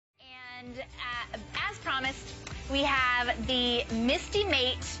And as promised, we have the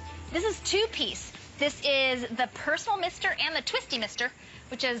MistyMate. This is two-piece. This is the personal mister and the twisty mister,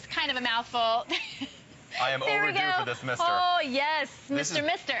 which is kind of a mouthful. I am overdue for this mister. Oh, yes, Mr.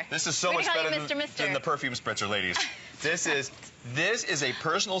 Mister. This is so much better than the perfume spritzer, ladies. This is a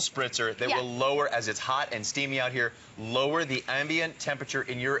personal spritzer that will lower, as it's hot and steamy out here, lower the ambient temperature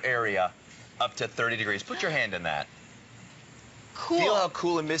in your area up to 30 degrees. Put your hand in that. Cool. Feel how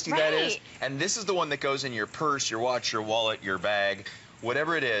cool and misty that is? And this is the one that goes in your purse, your watch, your wallet, your bag,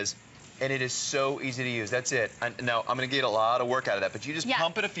 whatever it is. And it is so easy to use. That's it. Now, I'm going to get a lot of work out of that, but you just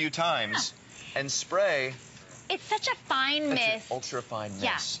pump it a few times and spray. It's such a fine mist. It's an ultra fine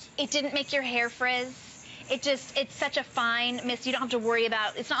mist. Yeah. It didn't make your hair frizz. It's such a fine mist. You don't have to worry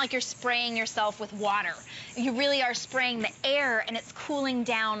about, it's not like you're spraying yourself with water. You really are spraying the air, and it's cooling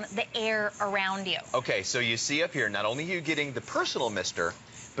down the air around you. Okay, so you see up here, not only are you getting the personal mister,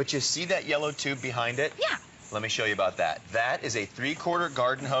 but you see that yellow tube behind it? Yeah. Let me show you about that. That is a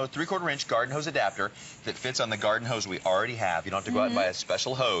 3/4 inch garden hose adapter that fits on the garden hose we already have. You don't have to go out and buy a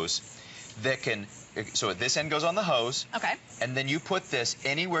special hose that can, so this end goes on the hose. Okay. And then you put this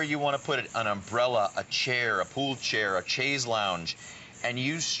anywhere you want to put it, an umbrella, a chair, a pool chair, a chaise lounge, and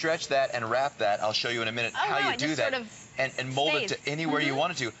you stretch that and wrap that. I'll show you in a minute how you do that, and mold it to anywhere you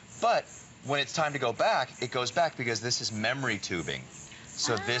want it to. But when it's time to go back, it goes back because this is memory tubing.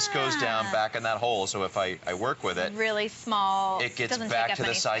 So this goes down back in that hole, so if I work with it, really small, it gets back to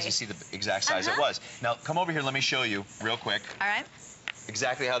the size. You see the exact size it was. Now, come over here, let me show you real quick. All right.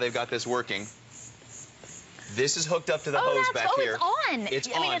 Exactly how they've got this working. This is hooked up to the hose back here. It's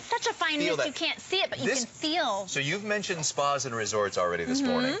on. I mean, it's such a fine mist, you can't see it, but you can feel. So you've mentioned spas and resorts already this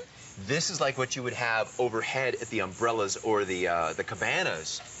morning. This is like what you would have overhead at the umbrellas or the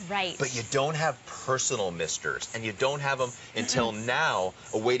cabanas. Right. But you don't have personal misters, and you don't have them until now,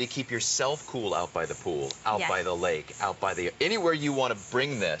 a way to keep yourself cool out by the pool, out by the lake, out by the... Anywhere you want to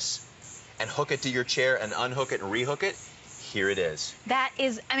bring this and hook it to your chair and unhook it and rehook it, here it is. That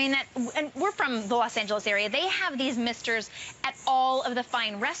is, I mean, and we're from the Los Angeles area. They have these misters at all of the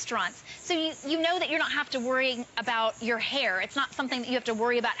fine restaurants. So you know that you don't have to worry about your hair. It's not something that you have to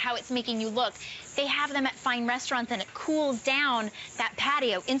worry about how it's making you look. They have them at fine restaurants, and it cools down that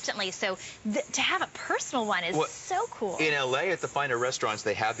patio instantly. So to have a personal one is so cool. In LA, at the finer restaurants,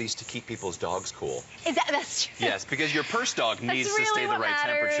 they have these to keep people's dogs cool. That's true. Yes, because your purse dog needs to stay the right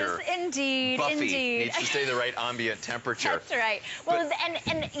temperature. Indeed, Buffy indeed. needs to stay the right ambient temperature. That's right. Well,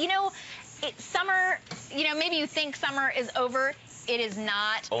 and you know, summer, you know, maybe you think summer is over. It is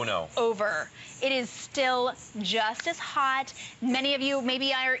not over. It is still just as hot. Many of you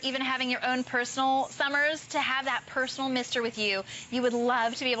maybe are even having your own personal summers. To have that personal mister with you, you would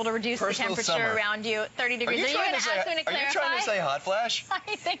love to be able to reduce the temperature around you 30 degrees. Are you trying to say hot flash?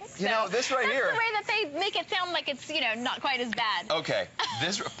 I think so. You know, this right here. That's the way that they make it sound like it's, you know, not quite as bad. Okay,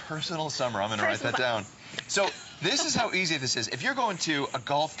 this personal summer, I'm going to write that down. So this is how easy this is. If you're going to a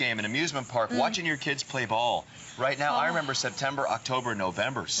golf game, an amusement park, watching your kids play ball, right now, I remember September, October,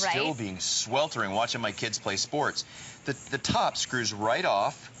 November, still being sweltering watching my kids play sports. The top screws right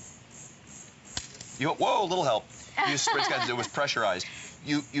off. Whoa, a little help. It was pressurized.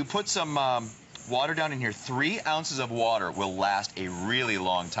 You put some water down in here. 3 ounces of water will last a really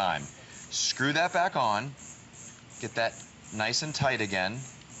long time. Screw that back on. Get that nice and tight again.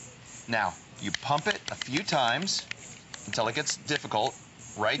 Now, you pump it a few times until it gets difficult,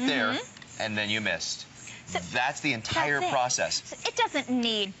 right there, and then you mist. So that's the entire process. So it doesn't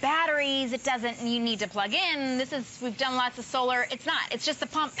need batteries. It doesn't. You need to plug in. We've done lots of solar. It's not. It's just the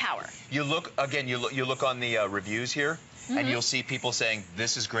pump power. You look again. You look on the reviews here, and you'll see people saying,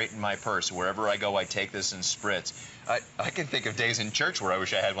 "This is great in my purse. Wherever I go, I take this and spritz." I can think of days in church where I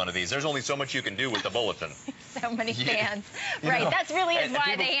wish I had one of these. There's only so much you can do with the bulletin. So many fans. Right. That's really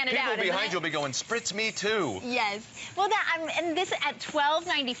why they hand it out. People behind you will be going, "Spritz me too." Yes. Well, and this at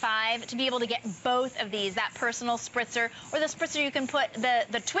 $12.95 to be able to get both of these, that personal spritzer or the spritzer you can put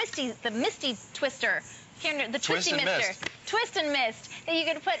the misty twister. The twisty mister. Twist and mist that you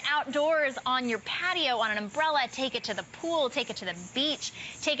could put outdoors on your patio, on an umbrella, take it to the pool, take it to the beach,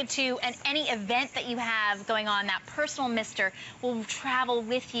 take it to any event that you have going on. That personal mister will travel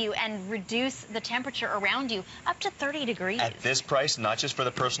with you and reduce the temperature around you up to 30 degrees. At this price, not just for the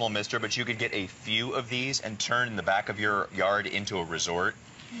personal mister, but you could get a few of these and turn the back of your yard into a resort.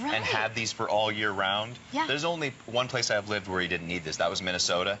 And have these for all year round. Yeah. There's only one place I've lived where you didn't need this. That was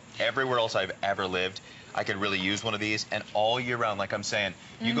Minnesota. Everywhere else I've ever lived, I could really use one of these. And all year round, like I'm saying,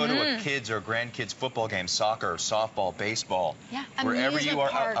 you go to a kids or grandkids football game, soccer, softball, baseball. Yeah, wherever you are,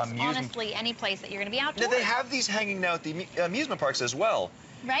 parks, honestly, any place that you're going to be outdoors. Now, they have these hanging now at the amusement parks as well.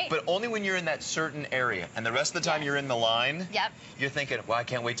 Right. But only when you're in that certain area. And the rest of the time you're in the line, Yep. you're thinking, well, I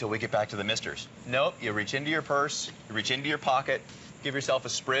can't wait till we get back to the misters. Nope, you reach into your purse, you reach into your pocket, give yourself a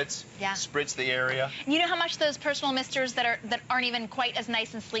spritz, spritz the area. You know how much those personal misters that aren't even quite as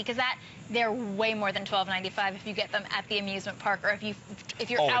nice and sleek as that? They're way more than $12.95 if you get them at the amusement park, or if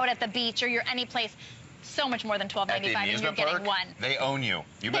you're out at the beach, or you're any place. So much more than $12.95 and you're getting one. They own you.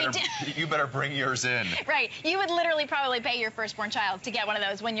 You better bring yours in. Right. You would literally probably pay your firstborn child to get one of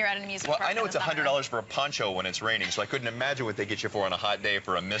those when you're at an amusement park. Well, I know it's $100 for a poncho when it's raining, so I couldn't imagine what they get you for on a hot day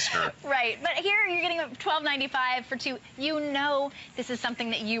for a mister. Right. But here you're getting $12.95 for two. You know this is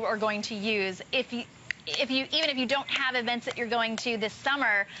something that you are going to use even if you don't have events that you're going to this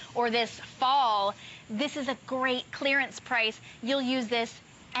summer or this fall. This is a great clearance price. You'll use this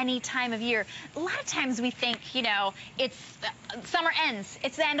any time of year. A lot of times we think, you know, it's summer ends.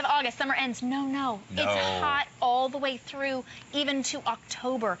 It's the end of August. Summer ends. No. It's hot all the way through, even to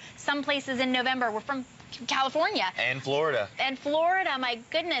October. Some places in November. We're from California. And Florida. And Florida, my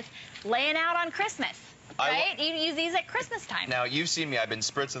goodness, laying out on Christmas. Right? You use these at Christmas time. Now, you've seen me. I've been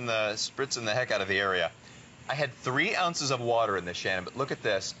spritzing the heck out of the area. I had 3 ounces of water in this, Shannon, but look at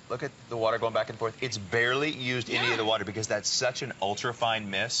this. Look at the water going back and forth. It's barely used any of the water because that's such an ultra-fine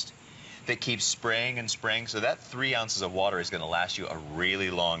mist that keeps spraying and spraying. So that 3 ounces of water is going to last you a really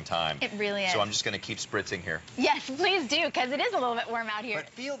long time. It really is. So I'm just going to keep spritzing here. Yes, please do, because it is a little bit warm out here. But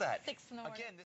feel that. Again,